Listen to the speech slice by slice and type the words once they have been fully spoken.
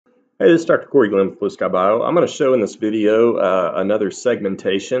Hey, this is Dr. Corey Glenn with Blue Sky Bio. I'm going to show in this video another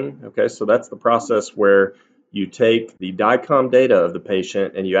segmentation. Okay, so that's the process where you take the dicom data of the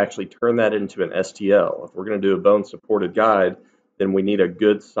patient and you actually turn that into an STL. If we're going to do a bone supported guide, then we need a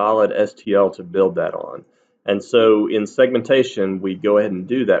good solid STL to build that on. And so in segmentation, we go ahead and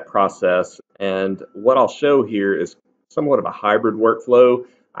do that process. And what I'll show here is somewhat of a hybrid workflow.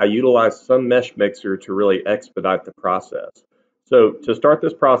 I utilize some mesh mixer to really expedite the process. So to start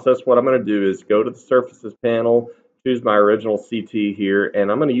this process, what I'm going to do is go to the surfaces panel, choose my original CT here, and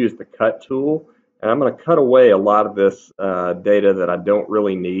I'm going to use the cut tool, and I'm going to cut away a lot of this data that I don't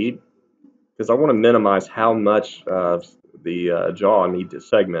really need, because I want to minimize how much of the jaw I need to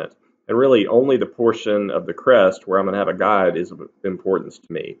segment, and really only the portion of the crest where I'm going to have a guide is of importance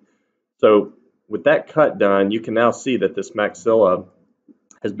to me. So with that cut done, you can now see that this maxilla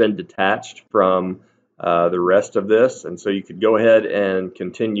has been detached from the rest of this, and so you could go ahead and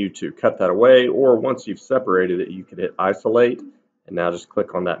continue to cut that away, or once you've separated it, you could hit isolate and now just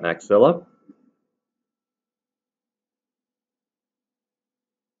click on that maxilla.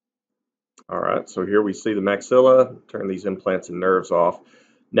 Alright, so here we see the maxilla. Turn these implants and nerves off.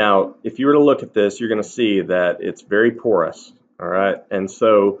 Now if you were to look at this, you're going to see that it's very porous. Alright, and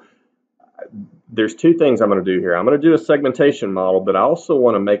so there's two things I'm going to do here. I'm going to do a segmentation model, but I also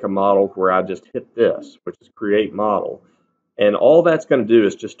want to make a model where I just hit this, which is create model. And all that's going to do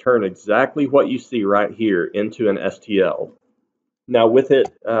is just turn exactly what you see right here into an STL. Now with it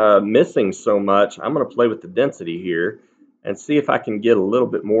missing so much, I'm going to play with the density here and see if I can get a little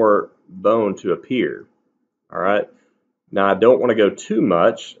bit more bone to appear. All right. Now I don't want to go too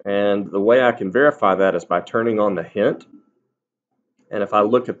much, and the way I can verify that is by turning on the hint. And if I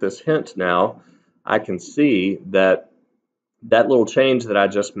look at this hint now, I can see that that little change that I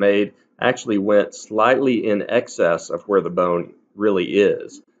just made actually went slightly in excess of where the bone really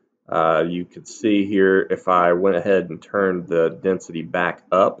is. You could see here, if I went ahead and turned the density back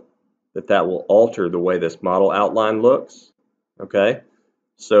up, that will alter the way this model outline looks. Okay,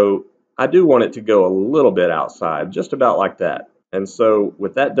 so I do want it to go a little bit outside, just about like that. And so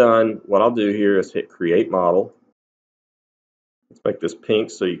with that done, what I'll do here is hit create model. Let's make this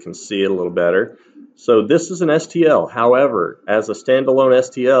pink so you can see it a little better. So this is an STL. However, as a standalone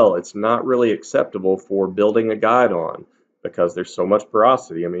STL, it's not really acceptable for building a guide on because there's so much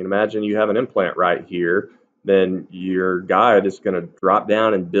porosity. I mean, imagine you have an implant right here, then your guide is going to drop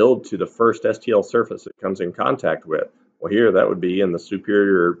down and build to the first STL surface it comes in contact with. Well, here that would be in the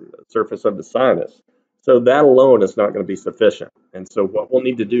superior surface of the sinus. So that alone is not going to be sufficient. And so what we'll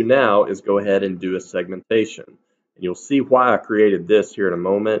need to do now is go ahead and do a segmentation. And you'll see why I created this here in a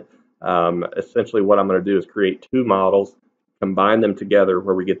moment. Essentially what I'm going to do is create two models, combine them together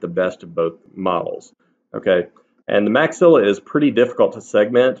where we get the best of both models. Okay, and the maxilla is pretty difficult to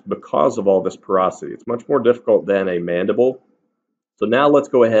segment because of all this porosity. It's much more difficult than a mandible. So now let's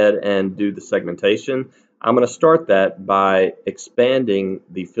go ahead and do the segmentation. I'm going to start that by expanding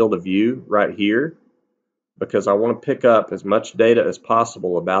the field of view right here, because I want to pick up as much data as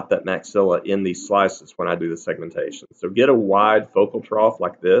possible about that maxilla in these slices when I do the segmentation. So get a wide focal trough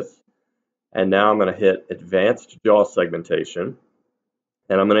like this, and now I'm going to hit advanced jaw segmentation,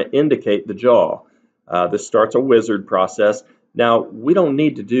 and I'm going to indicate the jaw. This starts a wizard process. Now we don't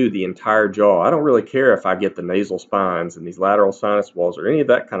need to do the entire jaw. I don't really care if I get the nasal spines and these lateral sinus walls or any of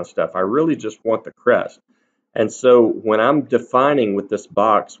that kind of stuff. I really just want the crest. And so when I'm defining with this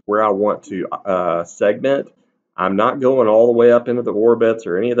box where I want to segment, I'm not going all the way up into the orbits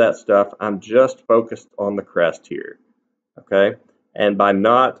or any of that stuff. I'm just focused on the crest here. Okay, and by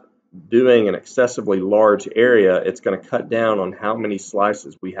not doing an excessively large area, it's going to cut down on how many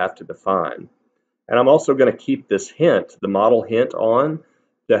slices we have to define. And I'm also going to keep this hint, the model hint, on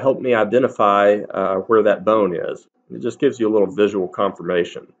to help me identify where that bone is. It just gives you a little visual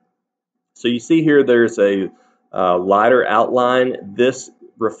confirmation. So you see here there's a lighter outline. This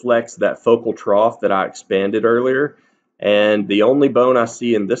reflects that focal trough that I expanded earlier. And the only bone I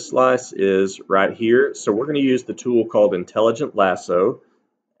see in this slice is right here. So we're going to use the tool called Intelligent Lasso.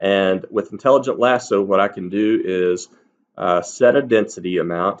 And with Intelligent Lasso, what I can do is set a density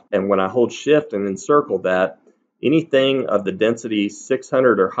amount. And when I hold Shift and encircle that, anything of the density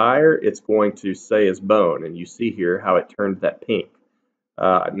 600 or higher, it's going to say is bone. And you see here how it turned that pink.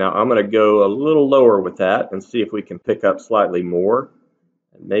 Now I'm going to go a little lower with that and see if we can pick up slightly more,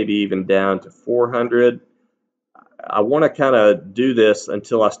 maybe even down to 400. I want to kind of do this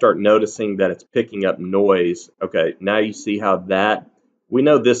until I start noticing that it's picking up noise. Okay, now you see how that, we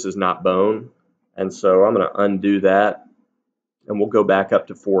know this is not bone, and so I'm going to undo that, and we'll go back up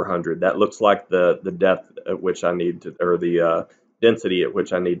to 400. That looks like the depth at which I need to, or the density at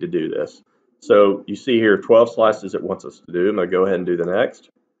which I need to do this. So you see here 12 slices it wants us to do. I'm going to go ahead and do the next.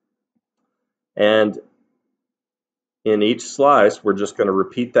 And in each slice, we're just going to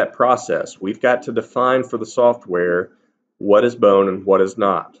repeat that process. We've got to define for the software what is bone and what is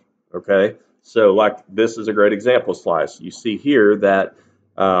not. Okay, so like this is a great example slice. You see here that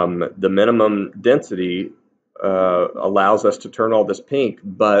the minimum density allows us to turn all this pink,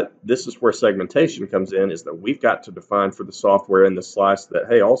 but this is where segmentation comes in, is that we've got to define for the software in the slice that,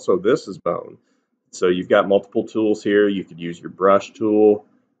 hey, also this is bone. So you've got multiple tools here. You could use your brush tool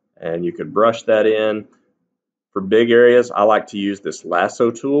and you could brush that in. For big areas, I like to use this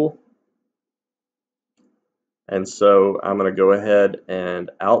lasso tool. And so I'm going to go ahead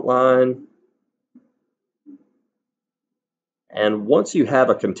and outline. And once you have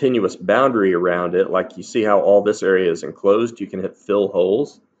a continuous boundary around it, like you see how all this area is enclosed, you can hit fill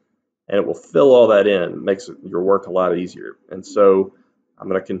holes and it will fill all that in. It makes your work a lot easier. And so I'm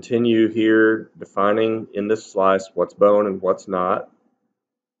going to continue here defining in this slice what's bone and what's not.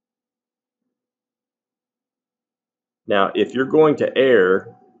 Now, if you're going to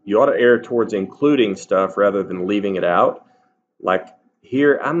err, you ought to err towards including stuff rather than leaving it out. Like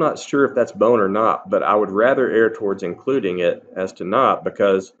here, I'm not sure if that's bone or not, but I would rather err towards including it as to not,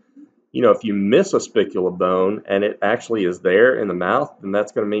 because, you know, if you miss a spicula bone and it actually is there in the mouth, then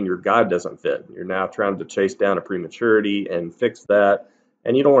that's going to mean your guide doesn't fit. You're now trying to chase down a prematurity and fix that,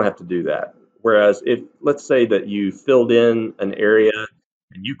 and you don't want to have to do that. Whereas if, let's say that you filled in an area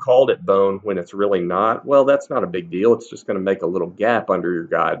and you called it bone when it's really not, well, that's not a big deal. It's just going to make a little gap under your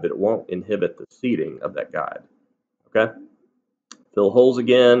guide, but it won't inhibit the seating of that guide. Okay? Fill holes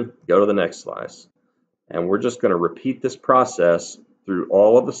again, go to the next slice. And we're just going to repeat this process through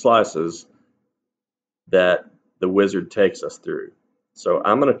all of the slices that the wizard takes us through. So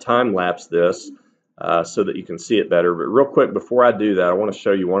I'm going to time lapse this so that you can see it better. But real quick, before I do that, I want to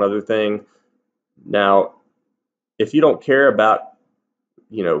show you one other thing. Now, if you don't care about,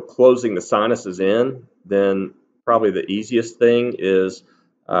 you know, closing the sinuses in, then probably the easiest thing is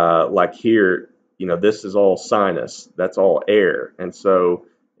like here, you know, this is all sinus, that's all air. And so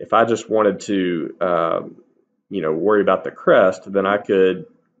if I just wanted to, you know, worry about the crest, then I could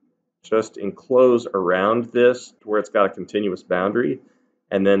just enclose around this to where it's got a continuous boundary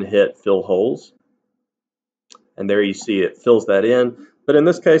and then hit fill holes. And there you see it fills that in. But in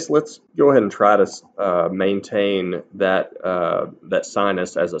this case, let's go ahead and try to maintain that, that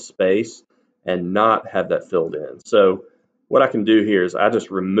sinus as a space and not have that filled in. So what I can do here is I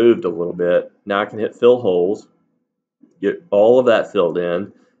just removed a little bit. Now I can hit fill holes, get all of that filled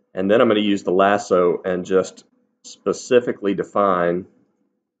in, and then I'm going to use the lasso and just specifically define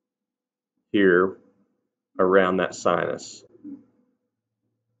here around that sinus.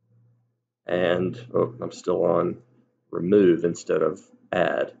 And oh, I'm still on remove instead of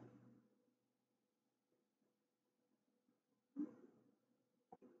add.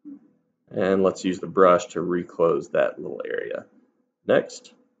 And let's use the brush to reclose that little area.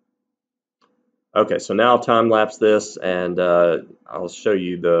 Next. Okay, so now I'll time lapse this and I'll show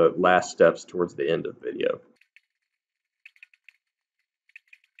you the last steps towards the end of the video.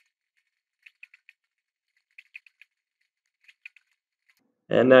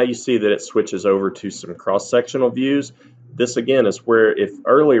 And now you see that it switches over to some cross-sectional views. This again is where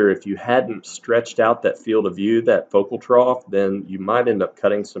if you hadn't stretched out that field of view, that focal trough, then you might end up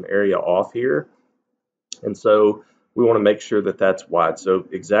cutting some area off here. And so we want to make sure that that's wide. So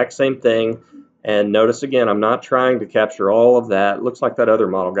exact same thing. And notice again, I'm not trying to capture all of that. Looks like that other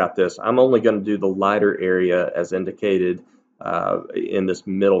model got this. I'm only going to do the lighter area as indicated in this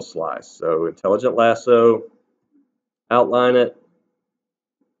middle slice. So intelligent lasso, outline it,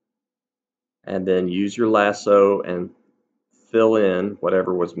 and then use your lasso and fill in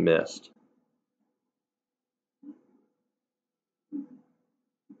whatever was missed.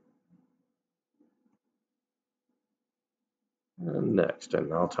 And next,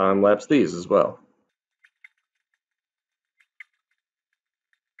 and I'll time lapse these as well.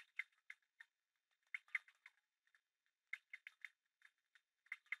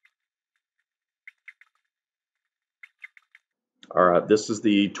 All right, this is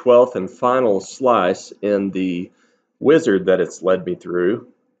the 12th and final slice in the wizard that it's led me through.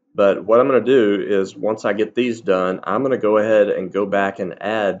 But what I'm going to do is once I get these done, I'm going to go ahead and go back and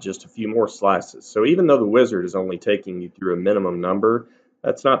add just a few more slices. So even though the wizard is only taking you through a minimum number,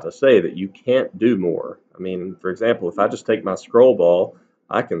 that's not to say that you can't do more. I mean, for example, if I just take my scroll ball,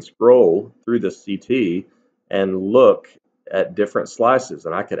 I can scroll through this CT and look at different slices,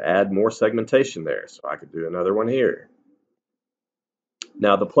 and I could add more segmentation there. So I could do another one here.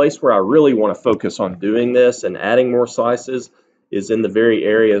 Now, the place where I really want to focus on doing this and adding more slices is in the very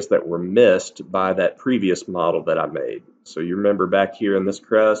areas that were missed by that previous model that I made. So you remember back here in this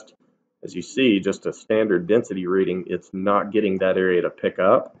crest, as you see, just a standard density reading, it's not getting that area to pick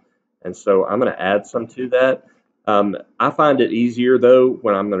up. And so I'm going to add some to that. I find it easier though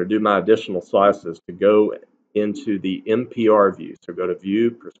when I'm going to do my additional slices to go into the MPR view. So go to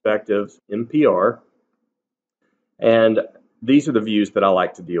View, Perspectives, MPR, and these are the views that I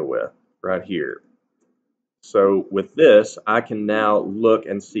like to deal with right here. So with this, I can now look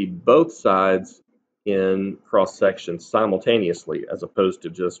and see both sides in cross section simultaneously as opposed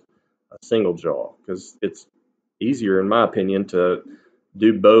to just a single jaw, because it's easier, in my opinion, to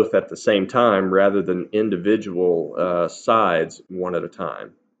do both at the same time rather than individual sides one at a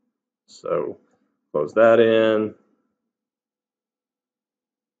time. So close that in.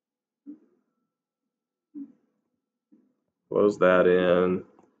 Close that in.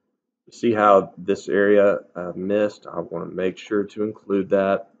 You see how this area missed? I want to make sure to include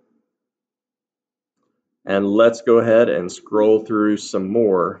that. And let's go ahead and scroll through some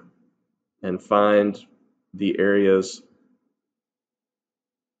more and find the areas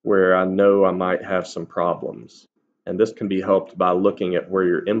where I know I might have some problems. And this can be helped by looking at where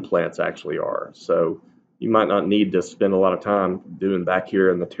your implants actually are. So you might not need to spend a lot of time doing back here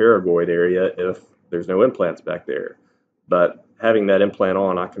in the pterygoid area if there's no implants back there. But having that implant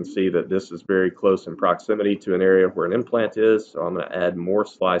on, I can see that this is very close in proximity to an area where an implant is. So I'm going to add more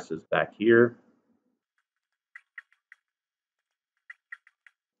slices back here.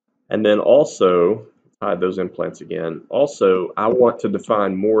 And then also, hide those implants again. Also, I want to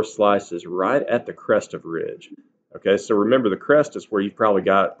define more slices right at the crest of ridge. Okay, so remember the crest is where you've probably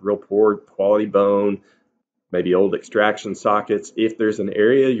got real poor quality bone, maybe old extraction sockets. If there's an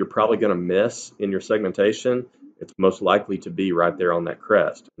area you're probably going to miss in your segmentation, it's most likely to be right there on that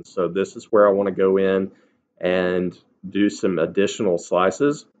crest. And so this is where I want to go in and do some additional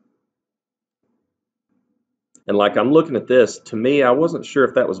slices. And like I'm looking at this, to me, I wasn't sure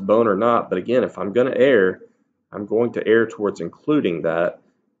if that was bone or not, but again, if I'm going to err, I'm going to err towards including that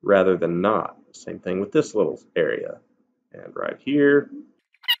rather than not. Same thing with this little area. And right here.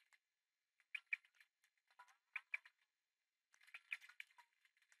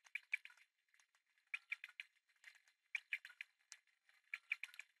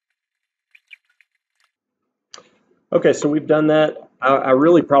 Okay, so we've done that. I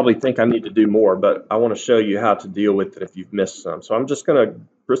really probably think I need to do more, but I want to show you how to deal with it if you've missed some. So I'm just going to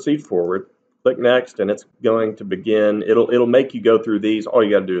proceed forward, click next, and it's going to begin. It'll make you go through these. All you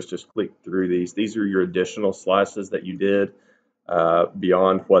got to do is just click through these. These are your additional slices that you did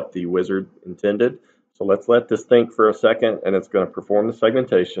beyond what the wizard intended. So let's let this think for a second, and it's going to perform the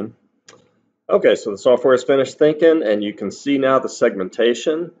segmentation. Okay, so the software is finished thinking, and you can see now the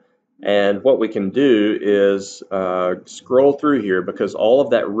segmentation. And what we can do is scroll through here, because all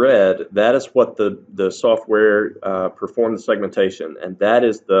of that red, that is what the software performed the segmentation, and that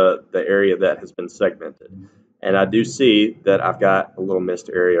is the area that has been segmented. And I do see that I've got a little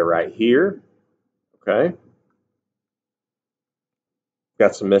missed area right here. Okay.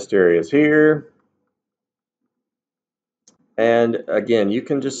 Got some missed areas here. And again, you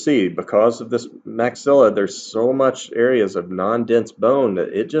can just see, because of this maxilla, there's so much areas of non-dense bone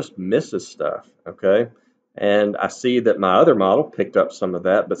that it just misses stuff, okay? And I see that my other model picked up some of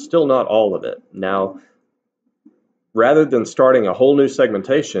that, but still not all of it. Now, rather than starting a whole new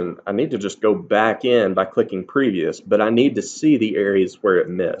segmentation, I need to just go back in by clicking previous, but I need to see the areas where it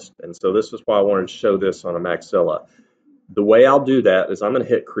missed. And so this is why I wanted to show this on a maxilla. The way I'll do that is I'm going to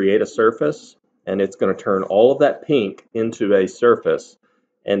hit create a surface, and it's going to turn all of that pink into a surface,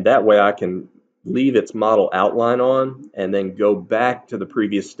 and that way I can leave its model outline on and then go back to the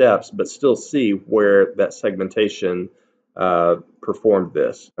previous steps but still see where that segmentation performed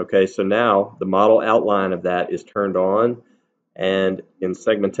this. Okay, so now the model outline of that is turned on, and in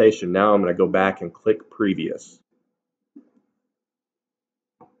segmentation now I'm going to go back and click previous.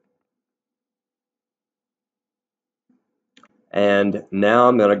 And now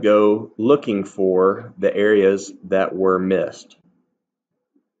I'm going to go looking for the areas that were missed.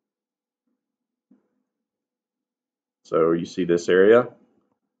 So you see this area.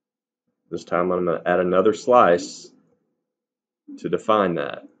 This time I'm going to add another slice to define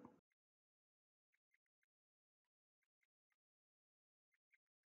that.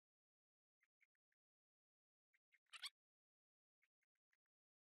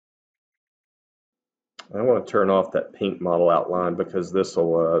 I want to turn off that pink model outline because this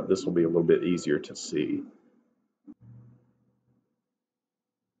will be a little bit easier to see.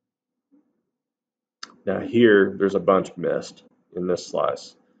 Now here, there's a bunch missed in this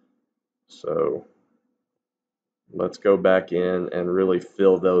slice. So let's go back in and really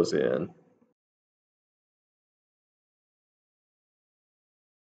fill those in.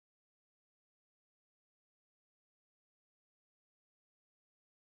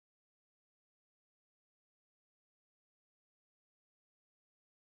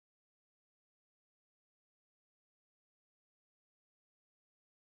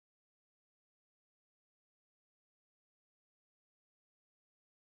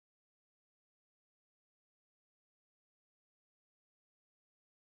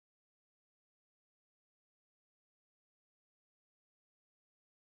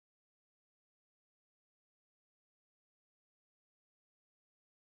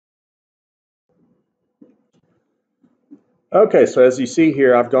 Okay, so as you see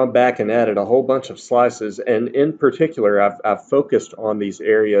here, I've gone back and added a whole bunch of slices, and in particular, I've focused on these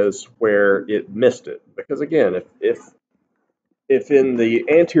areas where it missed it. Because again, if in the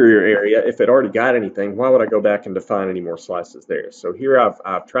anterior area, if it already got anything, why would I go back and define any more slices there? So here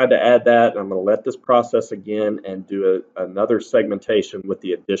I've tried to add that, and I'm going to let this process again and do another segmentation with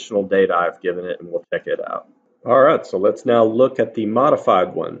the additional data I've given it, and we'll check it out. All right, so let's now look at the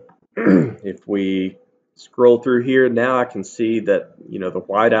modified one. If we scroll through here, now I can see that, the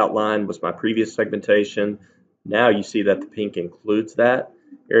white outline was my previous segmentation. Now you see that the pink includes that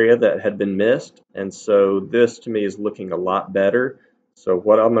area that had been missed. And so this to me is looking a lot better. So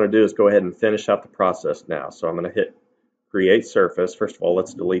what I'm going to do is go ahead and finish out the process now. So I'm going to hit create surface. First of all,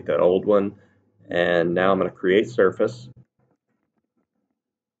 let's delete that old one. And now I'm going to create surface.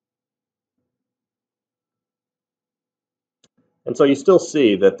 And so you still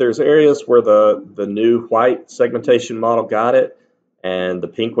see that there's areas where the new white segmentation model got it and the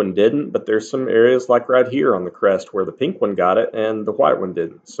pink one didn't, but there's some areas like right here on the crest where the pink one got it and the white one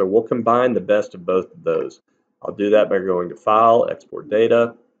didn't. So we'll combine the best of both of those. I'll do that by going to File, Export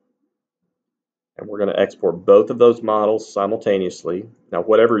Data, and we're going to export both of those models simultaneously. Now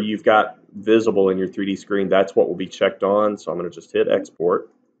whatever you've got visible in your 3D screen, that's what will be checked on, so I'm going to just hit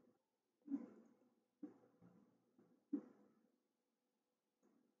Export.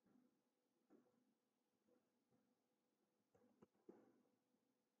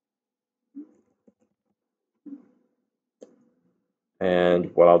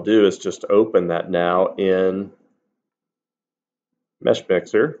 And what I'll do is just open that now in Mesh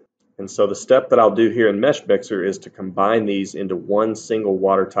Mixer. And so the step that I'll do here in Mesh Mixer is to combine these into one single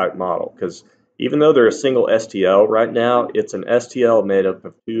watertight model, because even though they're a single STL right now, it's an STL made up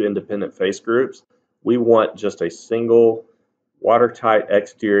of two independent face groups. We want just a single watertight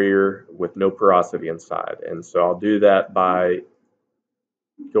exterior with no porosity inside. And so I'll do that by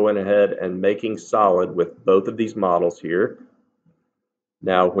going ahead and making solid with both of these models here.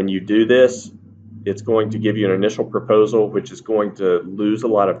 Now, when you do this, it's going to give you an initial proposal, which is going to lose a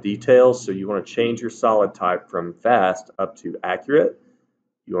lot of details. So you want to change your solid type from fast up to accurate.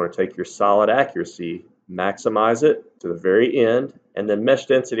 You want to take your solid accuracy, maximize it to the very end, and then mesh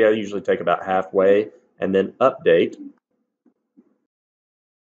density I usually take about halfway, and then update.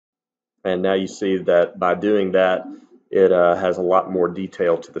 And now you see that by doing that, it has a lot more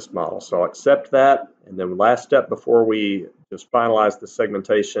detail to this model. So I'll accept that. And then last step before we just finalize the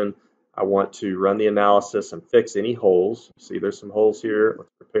segmentation, I want to run the analysis and fix any holes. See, there's some holes here. Let's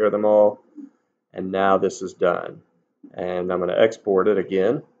repair them all. And now this is done. And I'm going to export it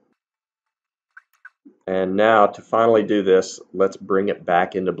again. And now to finally do this, let's bring it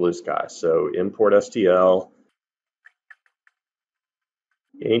back into Blue Sky. So import STL.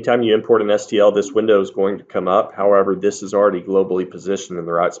 Anytime you import an STL, this window is going to come up. However, this is already globally positioned in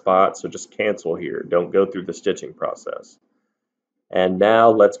the right spot, so just cancel here. Don't go through the stitching process. And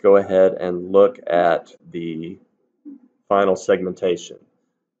now let's go ahead and look at the final segmentation.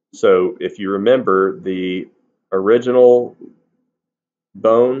 So if you remember, the original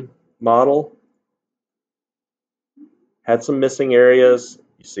bone model had some missing areas.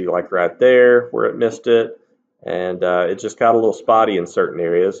 You see like right there where it missed it. And it just got a little spotty in certain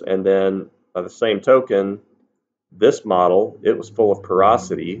areas. And then by the same token, this model, it was full of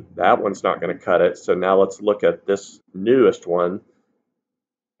porosity. That one's not going to cut it. So now let's look at this newest one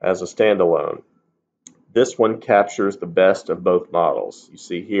as a standalone. This one captures the best of both models. You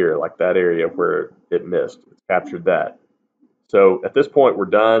see here, like that area where it missed, it's captured that. So at this point, we're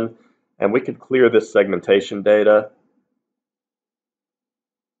done, and we could clear this segmentation data.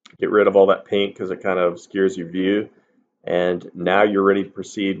 Get rid of all that pink because it kind of obscures your view. And now you're ready to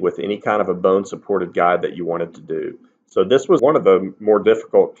proceed with any kind of a bone supported guide that you wanted to do. So this was one of the more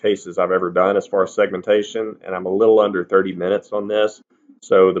difficult cases I've ever done as far as segmentation, and I'm a little under 30 minutes on this.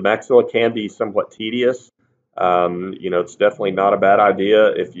 So the Maxilla can be somewhat tedious, You know, it's definitely not a bad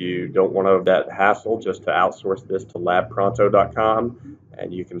idea if you don't want to have that hassle just to outsource this to labpronto.com,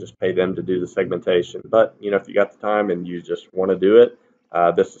 and you can just pay them to do the segmentation. But, you know, if you got the time and you just want to do it,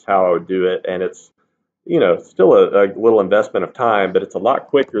 this is how I would do it. And it's, you know, still a little investment of time, but it's a lot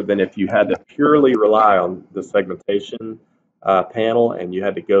quicker than if you had to purely rely on the segmentation panel and you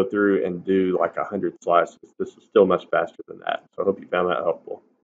had to go through and do like 100 slices. This is still much faster than that. So I hope you found that helpful.